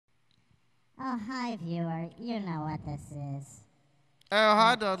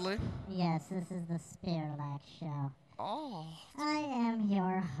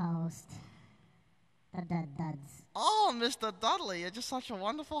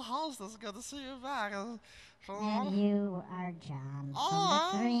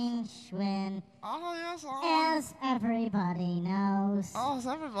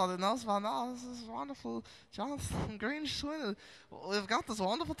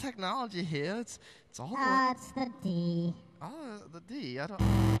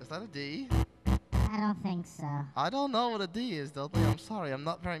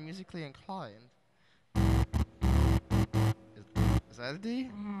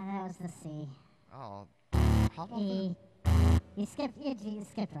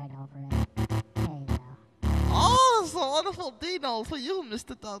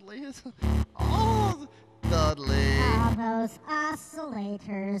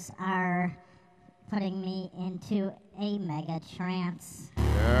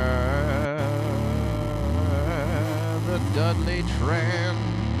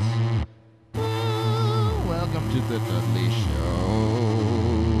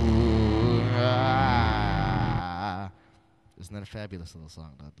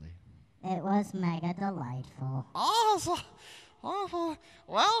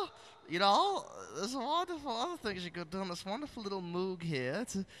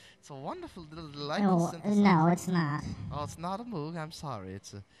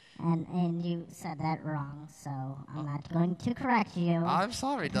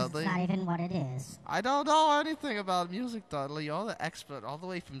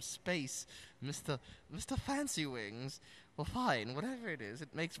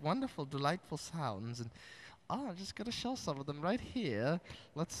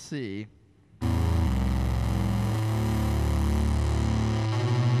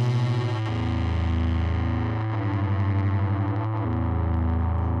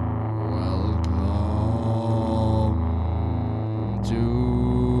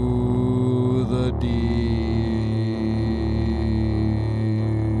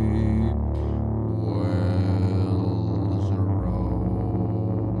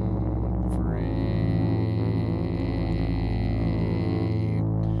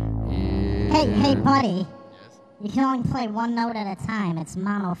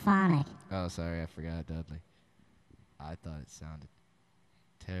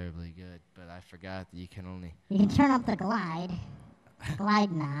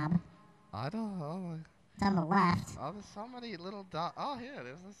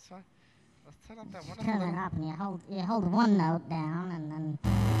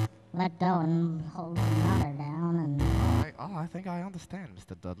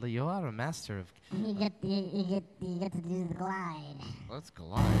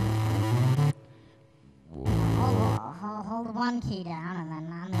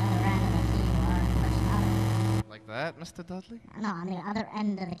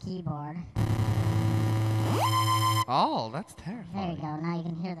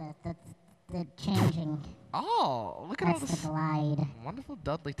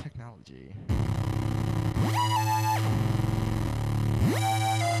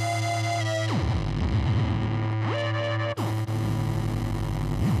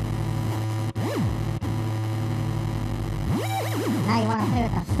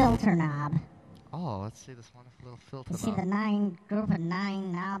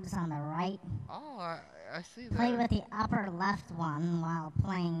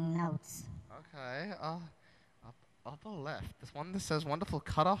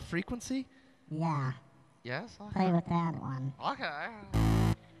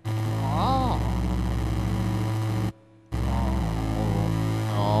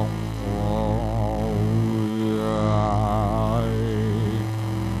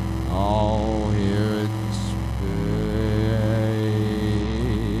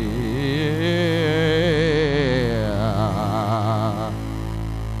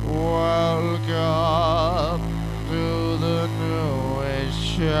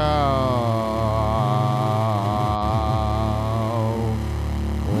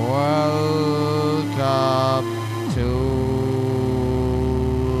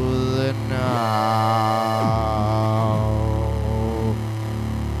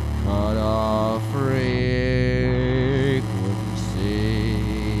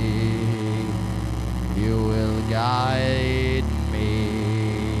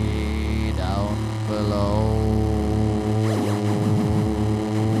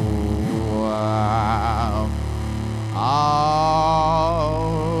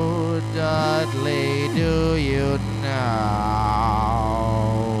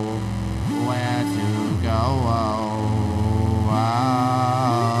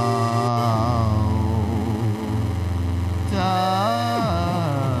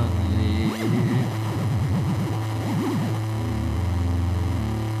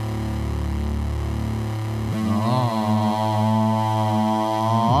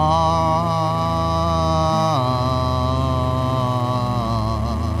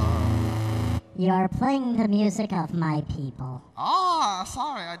playing the music of my people. Oh,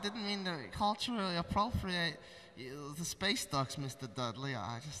 sorry, I didn't mean to culturally appropriate the space ducks, Mr. Dudley.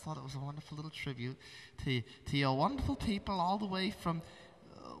 I just thought it was a wonderful little tribute to your wonderful people all the way from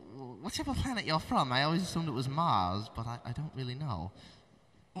whichever planet you're from. I always assumed it was Mars, but I don't really know.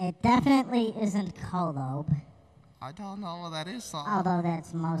 It definitely isn't Kolob, I don't know what that is, so... although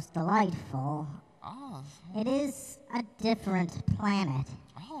that's most delightful. Oh. It is a different planet.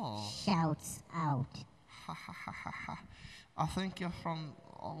 Oh. Shouts out. Ha ha ha ha ha. I think you're from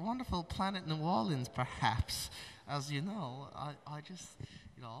a wonderful planet New Orleans, perhaps. As you know, I just,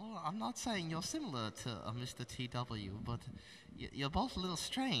 I'm not saying you're similar to Mr. TW, but you're both a little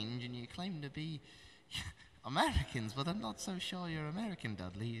strange, and you claim to be Americans, but I'm not so sure you're American,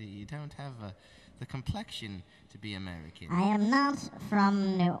 Dudley. You don't have the complexion to be American. I am not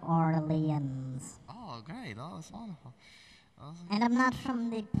from New Orleans. Oh, great. Oh, that's wonderful. And I'm not from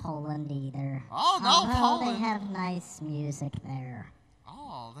the Poland either. Oh, no, although Poland. They have nice music there.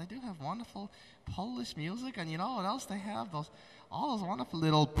 Oh, they do have wonderful Polish music, and you know what else they have? All those wonderful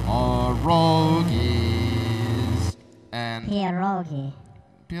little pierogies. And Pierogi.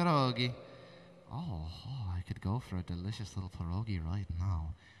 pierogi. Oh, I could go for a delicious little pierogi right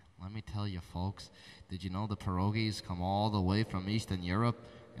now. Let me tell you, folks, did you know the pierogies come all the way from Eastern Europe,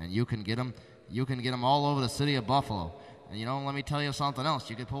 and you can get them all over the city of Buffalo. And let me tell you something else.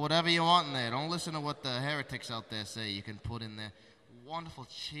 You can put whatever you want in there. Don't listen to what the heretics out there say. You can put in there wonderful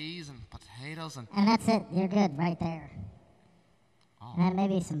cheese and potatoes and... And that's it. You're good right there. Oh. And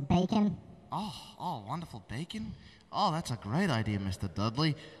maybe some bacon. Oh, wonderful bacon? Oh, that's a great idea, Mr.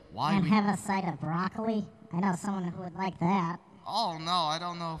 Dudley. And have a side of broccoli. I know someone who would like that. Oh, no, I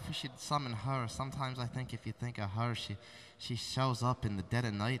don't know if we should summon her. Sometimes I think if you think of her, she shows up in the dead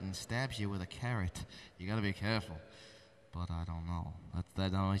of night and stabs you with a carrot. You gotta be careful. But I don't know.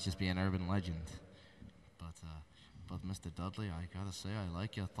 That always just be an urban legend. But Mr. Dudley, I gotta say, I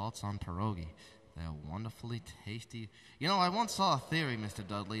like your thoughts on pierogi. They're wonderfully tasty. I once saw a theory, Mr.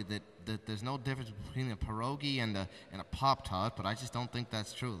 Dudley, that there's no difference between a pierogi and a Pop-Tart, but I just don't think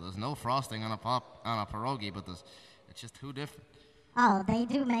that's true. There's no frosting on a pierogi, but it's just too different. Oh, they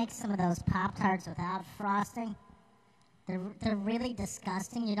do make some of those Pop-Tarts without frosting. They're really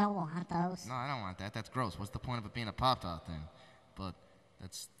disgusting. You don't want those. No, I don't want that. That's gross. What's the point of it being a Pop-Tart then? But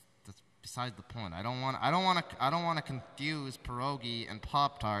that's besides the point. I don't want to confuse pierogi and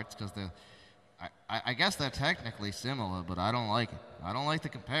Pop-Tarts because I guess they're technically similar, but I don't like it. I don't like the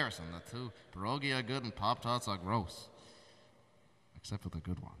comparison. The two pierogi are good and Pop-Tarts are gross, except for the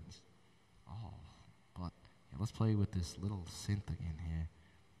good ones. Oh, but yeah, let's play with this little synth again here.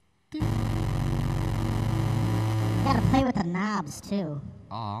 You gotta play with the knobs, too.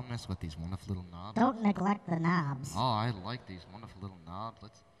 Oh, I'll mess with these wonderful little knobs. Don't neglect the knobs. Oh, I like these wonderful little knobs.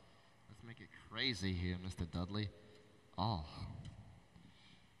 Let's make it crazy here, Mr. Dudley. Oh.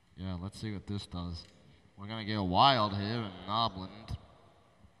 Yeah, let's see what this does. We're gonna get wild here in Knobland.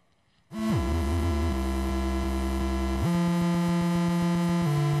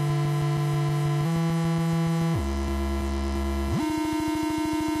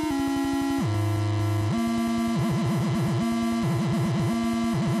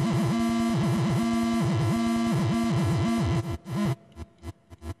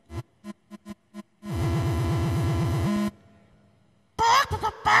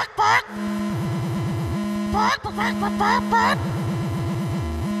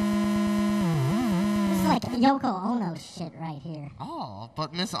 It's like Yoko Ono shit right here. Oh,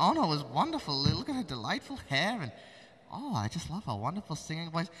 but Miss Ono is wonderful. Look at her delightful hair and I just love her wonderful singing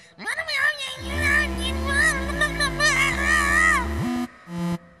voice. I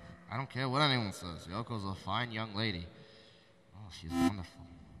don't care what anyone says. Yoko's a fine young lady. Oh, she's wonderful.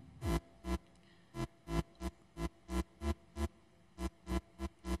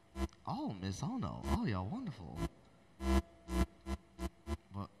 Oh, Miss Ono. Oh, you're wonderful.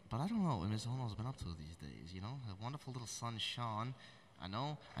 But I don't know what Miss Ono's been up to these days. Her wonderful little son Sean. I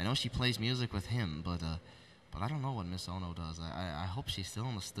know she plays music with him, but I don't know what Miss Ono does. I hope she's still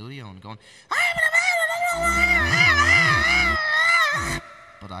in the studio and going.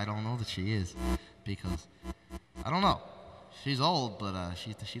 But I don't know that she is, because I don't know. She's old, but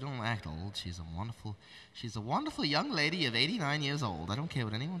she don't act old. She's a wonderful young lady of 89 years old. I don't care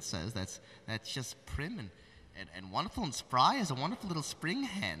what anyone says. That's just prim and wonderful and spry as a wonderful little spring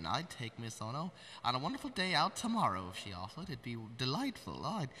hen. I'd take Miss Ono on a wonderful day out tomorrow if she offered. It'd be delightful.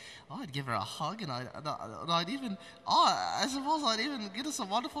 I'd give her a hug, and I suppose I'd even get her some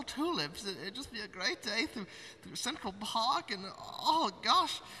wonderful tulips. It'd just be a great day through Central Park, and oh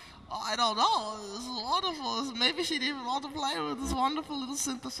gosh, I don't know. This is wonderful. Maybe she'd even want to play with this wonderful little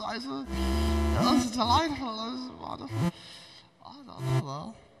synthesizer. It was delightful. It was wonderful. I don't know,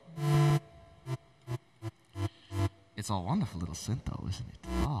 though. It's a wonderful little synth, though, isn't it?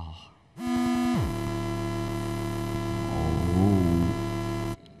 Oh.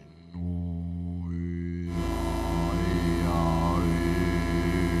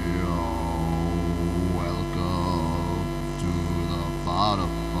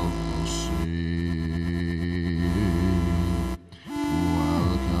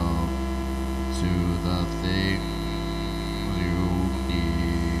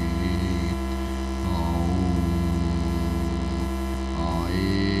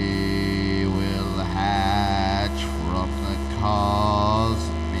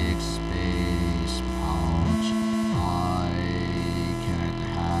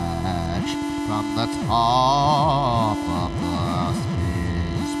 The top of the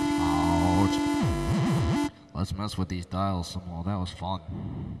space pouch. Let's mess with these dials some more. That was fun.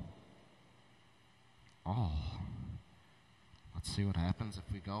 Oh. Let's see what happens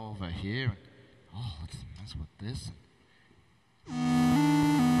if we go over here. Oh, let's mess with this.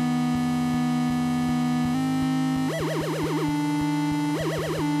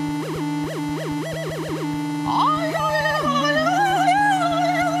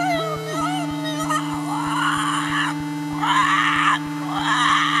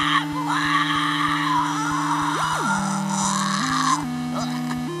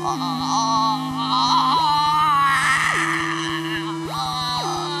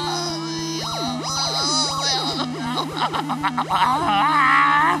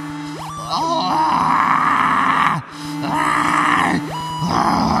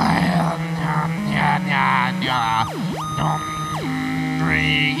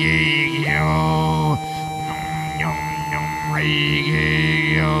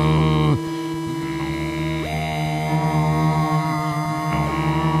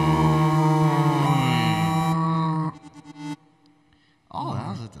 Oh, that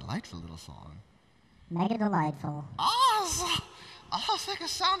was a delightful little song. Mega delightful. Oh, I think it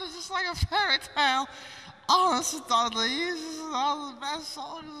sounded just like a fairy tale. Oh, this is Dudley. This is the best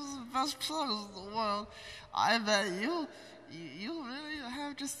songs, the best songs in the world. I bet you really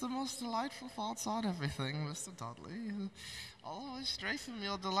have just the most delightful thoughts on everything, Mr. Dudley. All the way straight from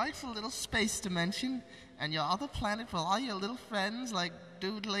your delightful little space dimension and your other planet with all your little friends like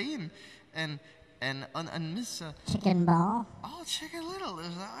Dudley and Miss... Chicken Ball. Oh, Chicken Little.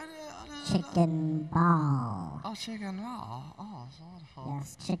 Is that Chicken Ball. Oh, Chicken Ball. Oh, it's wonderful.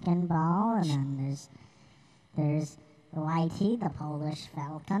 Yes, Chicken Ball, and then there's Whitey, the Polish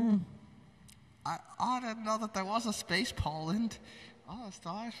Falcon. I didn't know that there was a space Poland. Oh, that's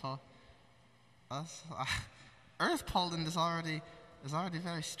delightful. Earth Poland is already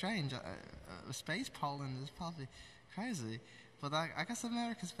very strange. Space Poland is probably crazy, but I guess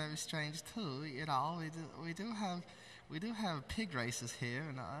America's very strange too. You know, we do have pig races here,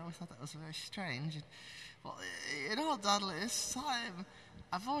 and I always thought that was very strange. And, well, you know, Dudley, it's time.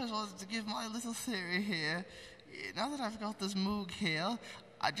 I've always wanted to give my little theory here. Now that I've got this Moog here,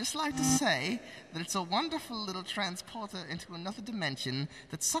 I'd just like to say that it's a wonderful little transporter into another dimension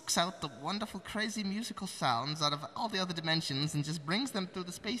that sucks out the wonderful, crazy musical sounds out of all the other dimensions and just brings them through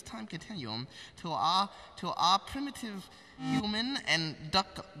the space-time continuum to our primitive human and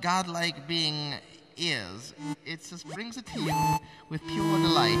duck godlike being ears. It just brings it to you with pure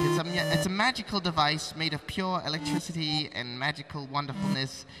delight. It's a magical device made of pure electricity and magical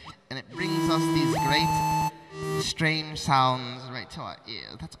wonderfulness, and it brings us these great, strange sounds right to our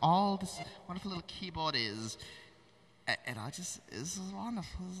ears. That's all this wonderful little keyboard is. And this is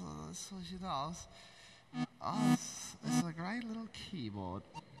wonderful. This is, you know, it's a great little keyboard.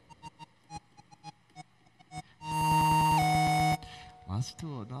 Let's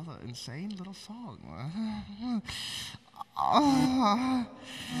do another insane little song.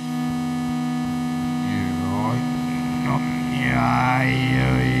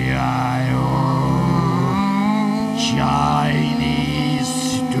 Chinese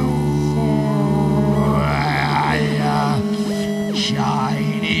stew.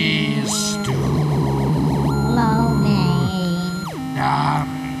 Chinese stew.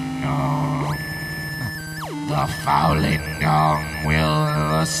 The fouling gong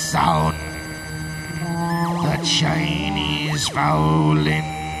will sound. The Chinese fouling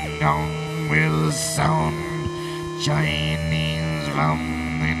gong will sound. Chinese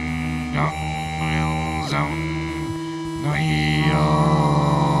fouling gong will sound.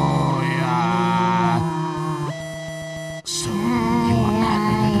 Soon you will not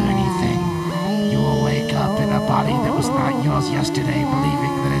remember anything. You will wake up in a body that was not yours yesterday,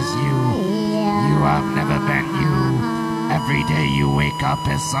 believing that it's you. You have never been you. Every day you wake up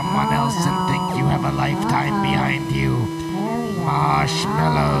as someone else and think you have a lifetime behind you.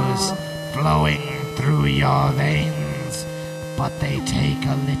 Marshmallows flowing through your veins, but they take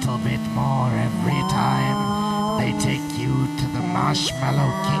a little bit more every time. They take you to the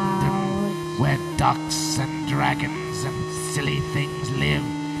Marshmallow Kingdom, where ducks and dragons and silly things live.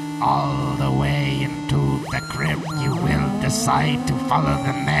 All the way into the crypt, you will decide to follow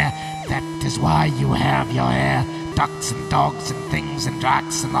them there. That is why you have your hair. Ducks and dogs and things and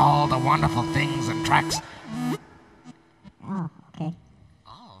tracks and all the wonderful things and tracks. Oh, okay.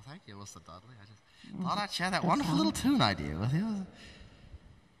 Oh, thank you, Mr. Dudley. I just thought I'd share that wonderful little tune idea with you.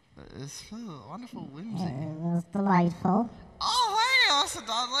 It's full of wonderful whimsy. It was delightful. Oh, thank you, Mr.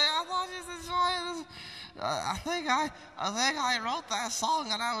 Dudley. I thought you'd enjoy this. I think I wrote that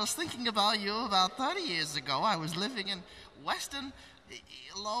song, and I was thinking about you about 30 years ago. I was living in Western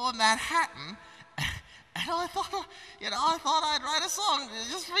Lower Manhattan, and I thought I'd write a song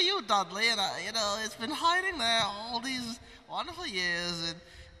just for you, Dudley. And it's been hiding there all these wonderful years, and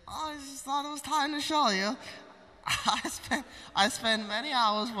I just thought it was time to show you. I spent many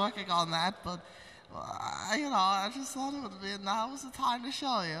hours working on that, but I just thought it would be now was the time to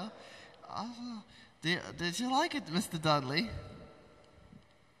show you. Did you like it, Mr. Dudley?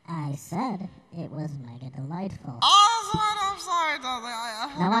 I said it was mega delightful. Oh, I'm sorry, Dudley.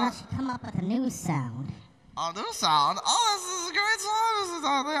 Now why don't you come up with a new sound? A new sound? Oh, this is a great song, Mr.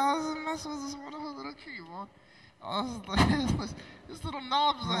 Dudley. I was messing with this wonderful little keyboard. This little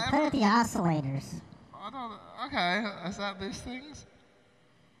knobs. Play with the oscillators. Okay, is that these things?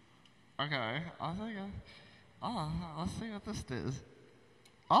 Okay, let's see what this is.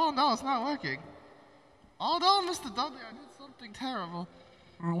 Oh, no, it's not working. Oh, no, Mr. Dudley, I did something terrible.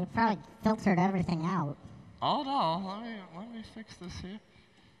 You probably filtered everything out. Oh, no, let me fix this here.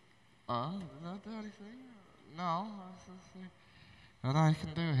 Did that do anything? No, let's see what I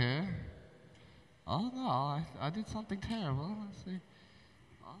can do here. Oh, no, I did something terrible. Let's see.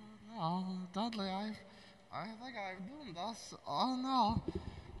 Oh, no, Dudley, I think I've done this. Oh, no.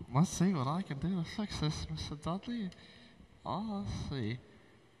 Let's see what I can do to fix this, Mr. Dudley. Oh, let's see.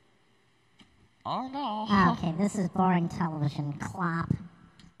 Oh, no. Okay, this is boring television. Clop.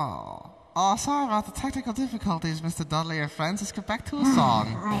 Oh, sorry about the technical difficulties, Mr. Dudley and friends. Let's get back to a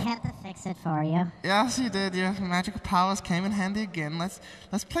song. I had to fix it for you. Yes, you did. Your magical powers came in handy again. Let's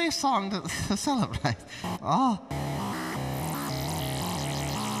play a song to celebrate. Oh.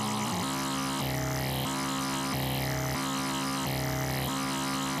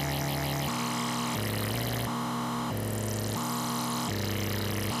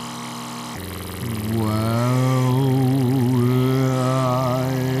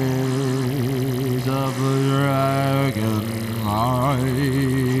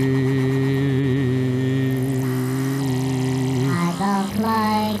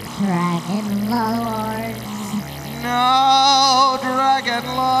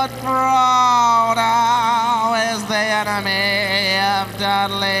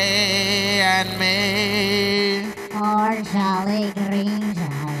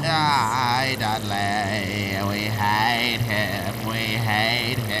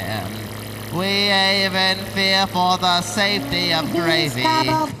 For the safety of gravy.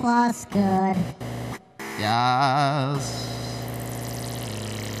 Double plus good. Yes.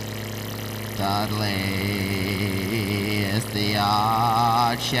 Dudley is the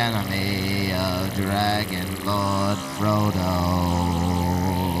arch enemy of Dragon Lord Frodo.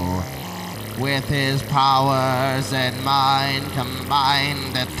 With his powers and mine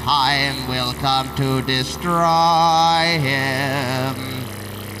combined, the time will come to destroy him.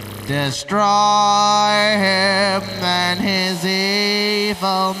 Destroy him and his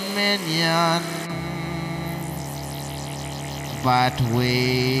evil minions. But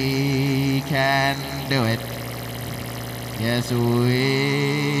we can do it. Yes,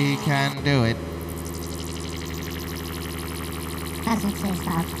 we can do it. Doesn't say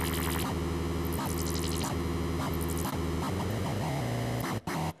stop.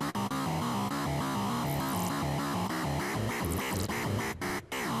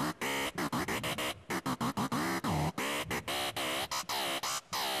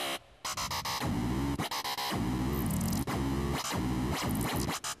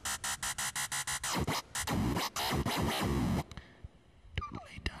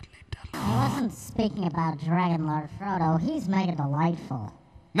 Speaking about Dragon Lord Frodo, he's mega delightful.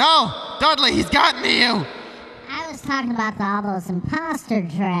 No! Dudley, he's gotten to you! I was talking about all those imposter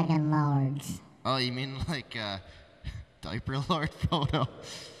Dragon Lords. Oh, you mean like, Diaper Lord Frodo?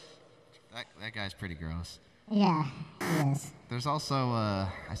 That guy's pretty gross. Yeah, he is. There's also,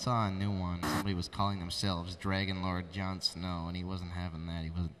 I saw a new one. Somebody was calling themselves Dragon Lord Jon Snow, and he wasn't having that. He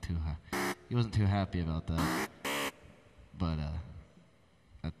wasn't too happy about that. But,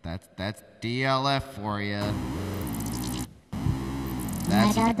 that's DLF for you.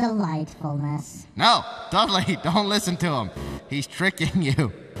 That's Mega delightfulness. No, Dudley, don't listen to him. He's tricking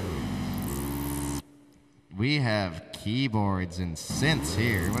you. We have keyboards and synths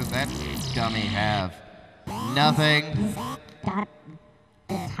here. What does that dummy have? Nothing. He's got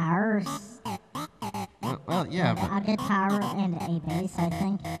guitars. Well, yeah, but... A guitar and a bass, I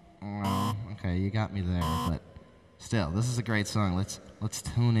think. Well, okay, you got me there, but still, this is a great song. Let's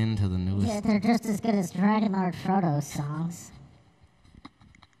tune into the newest... Yeah, they're just as good as Dragon Lord Frodo's songs.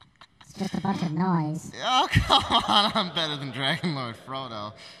 It's just a bunch of noise. Oh, come on, I'm better than Dragon Lord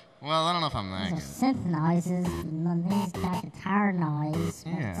Frodo. Well, I don't know if I'm that These are good. synth noises, and then he's got guitar noise.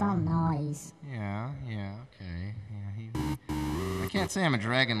 But it's all noise. Yeah, okay. Yeah, I can't say I'm a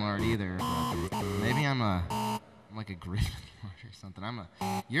Dragon Lord either, but maybe I'm like a Griffin Lord or something.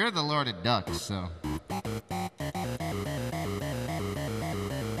 You're the Lord of Ducks, so...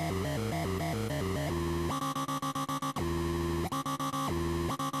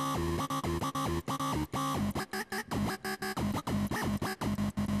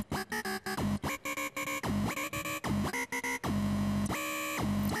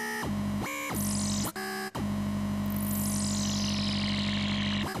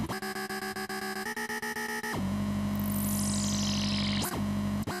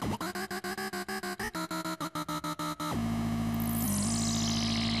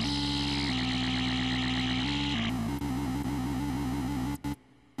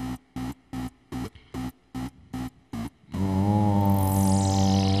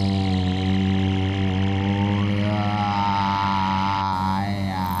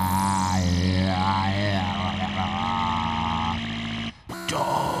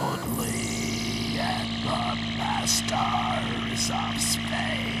 Dudley and the Masters of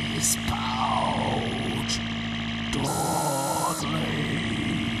Space Pouch. Dudley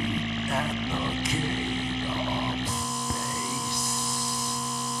and the King of Space.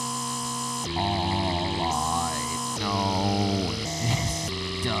 All I know is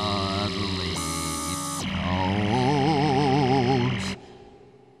Dudley knows.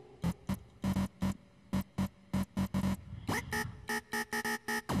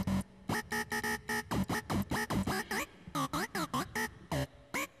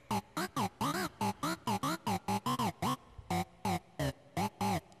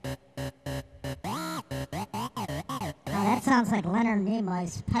 That sounds like Leonard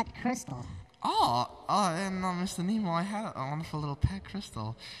Nimoy's pet crystal. And Mr. Nimoy had a wonderful little pet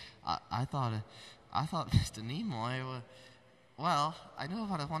crystal. I thought Mr. Nimoy, well, I know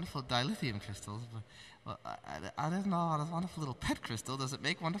about his wonderful dilithium crystals, but I didn't know about his wonderful little pet crystal. Does it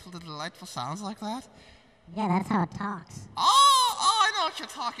make wonderful little delightful sounds like that? Yeah, that's how it talks. I know what you're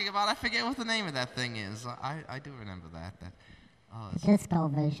talking about. I forget what the name of that thing is. I do remember that. Disco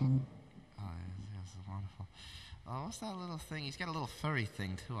Vision. It's wonderful. What's that little thing? He's got a little furry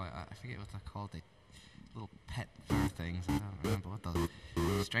thing, too. I forget what they're called. They little pet fur things. I don't remember what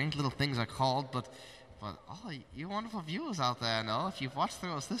those strange little things are called, but you wonderful viewers out there know, if you've watched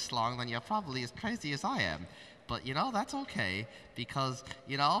through us this long, then you're probably as crazy as I am. But, that's okay, because,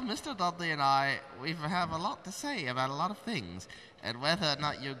 Mr. Dudley and I, we have a lot to say about a lot of things, and whether or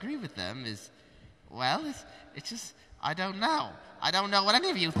not you agree with them is, well, it's just, I don't know. I don't know what any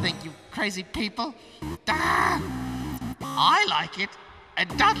of you think, you crazy people. I like it, and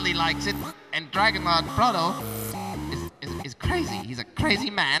Dudley likes it, and Dragon Lord Frodo is crazy. He's a crazy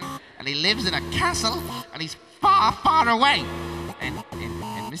man, and he lives in a castle, and he's far, far away. And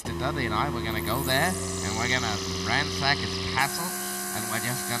Mr. Dudley and I, we're gonna go there, and we're gonna ransack his castle, and we're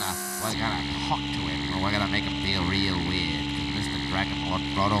gonna talk to him, and we're gonna make him feel real weird. Because Mr. Dragon Lord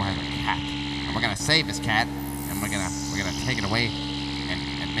Frodo has a cat, and we're gonna save his cat, and we're gonna take it away,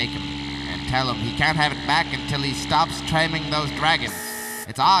 and make him, and tell him he can't have it back until he stops taming those dragons.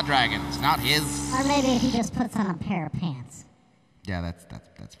 It's our dragons, not his. Or maybe if he just puts on a pair of pants. Yeah,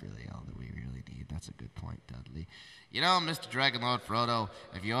 that's really all that we really need. That's a good point, Dudley. Mr. Dragon Lord Frodo,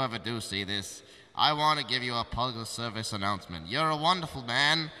 if you ever do see this, I want to give you a public service announcement. You're a wonderful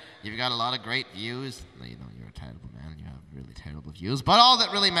man. You've got a lot of great views. You're a terrible man. You have really terrible views. But all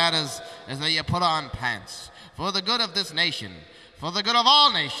that really matters is that you put on pants for the good of this nation, for the good of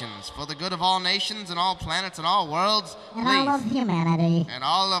all nations, for the good of all nations and all planets and all worlds. And please. all of humanity. And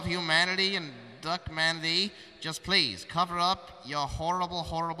all of humanity and duckmanity. Just please cover up your horrible,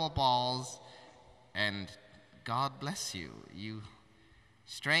 horrible balls, and God bless you, you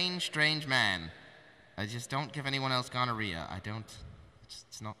strange, strange man. I just don't give anyone else gonorrhea. I don't.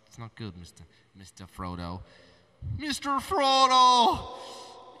 It's not good, Mr. Frodo. Mr. Frodo!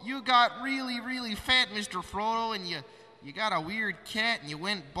 You got really, really fat, Mr. Frodo, and you got a weird cat, and you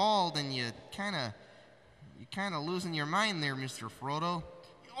went bald, and you kind of losing your mind there, Mr. Frodo.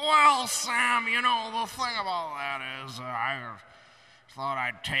 Well, Sam, you know, the thing about that is I thought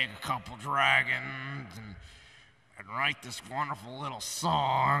I'd take a couple dragons and write this wonderful little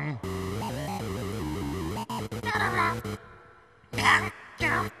song.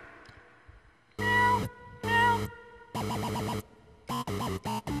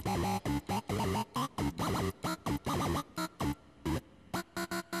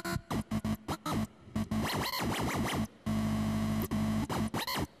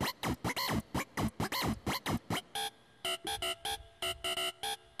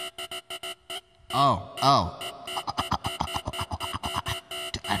 Oh.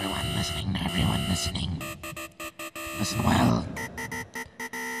 To everyone listening, listen well.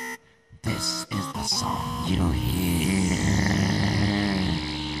 This is the song you hear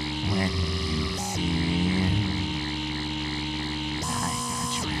when you see like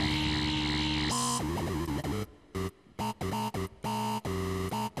a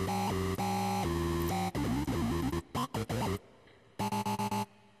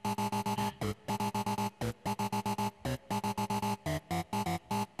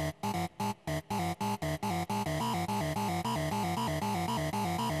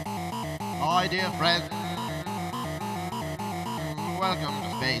My dear friends, welcome to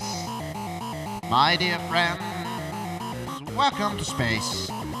space. My dear friends, welcome to space.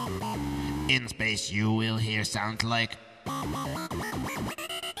 In space you will hear sounds like...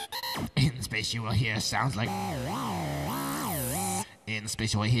 In space you will hear sounds like... In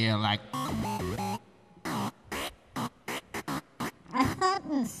space you will hear like... I thought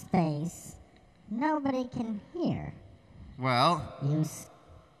in space, nobody can hear. Well...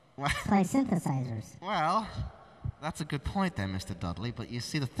 Play synthesizers. Well, that's a good point there, Mr. Dudley. But you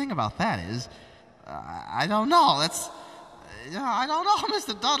see, the thing about that is, I don't know. I don't know,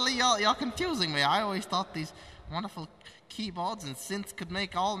 Mr. Dudley. You're confusing me. I always thought these wonderful keyboards and synths could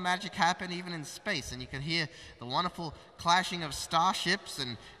make all magic happen, even in space. And you could hear the wonderful clashing of starships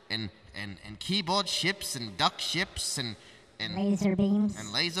and keyboard ships and duck ships and laser beams.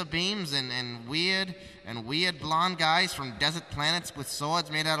 And laser beams and weird blonde guys from desert planets with swords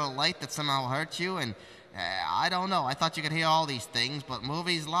made out of light that somehow hurt you. And I don't know. I thought you could hear all these things, but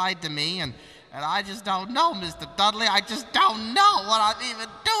movies lied to me, and I just don't know, Mr. Dudley. I just don't know what I'm even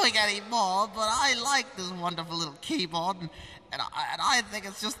doing anymore. But I like this wonderful little keyboard, and I think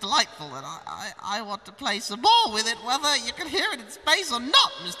it's just delightful, and I want to play some more with it, whether you can hear it in space or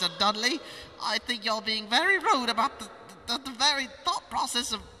not, Mr. Dudley. I think you're being very rude about the very thought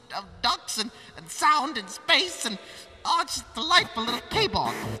process of ducks and sound and space, and it's just a delightful little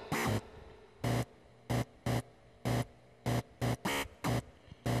keyboard.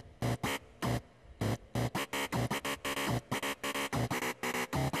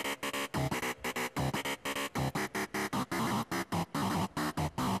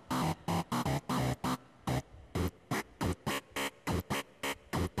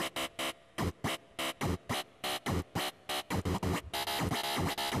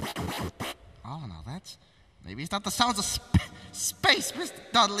 Maybe it's not the sounds of space, Mr.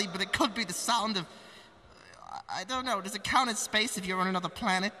 Dudley, but it could be the sound of... I don't know. Does it count as space if you're on another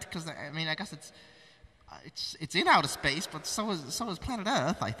planet? Because, I guess it's in outer space, but so is planet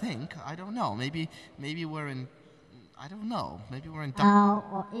Earth, I think. I don't know. Maybe we're in... I don't know. Maybe we're in... Oh,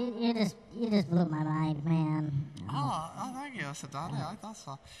 well, you just blew my mind, man. Oh, thank you, Mr. Dudley. I thought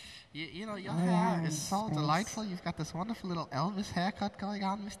so. You know, your hair is so delightful. You've got this wonderful little Elvis haircut going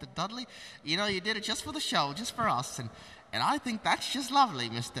on, Mr. Dudley. You know, you did it just for the show, just for us, and I think that's just lovely,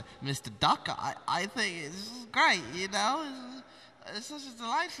 Mr. Duck. I think it's great, you know. It's such a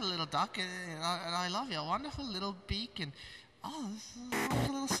delightful little duck, and I love your wonderful little beak, and this is a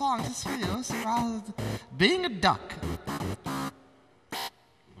wonderful little song just for you. It's about being a duck.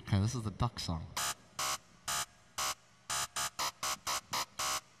 Okay, this is the duck song.